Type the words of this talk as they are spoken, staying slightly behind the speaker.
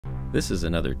This is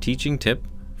another teaching tip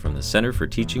from the Center for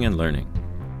Teaching and Learning.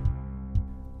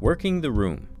 Working the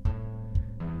room.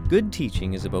 Good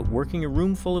teaching is about working a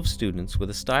room full of students with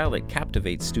a style that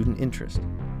captivates student interest.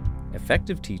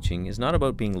 Effective teaching is not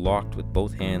about being locked with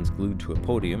both hands glued to a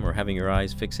podium or having your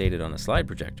eyes fixated on a slide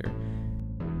projector.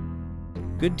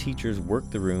 Good teachers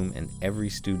work the room and every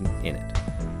student in it.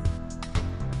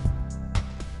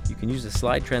 You can use the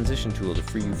slide transition tool to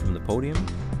free you from the podium,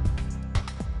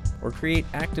 or create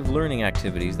active learning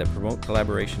activities that promote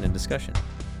collaboration and discussion.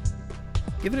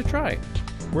 Give it a try.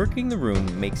 Working the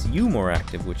room makes you more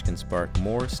active, which can spark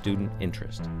more student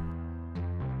interest.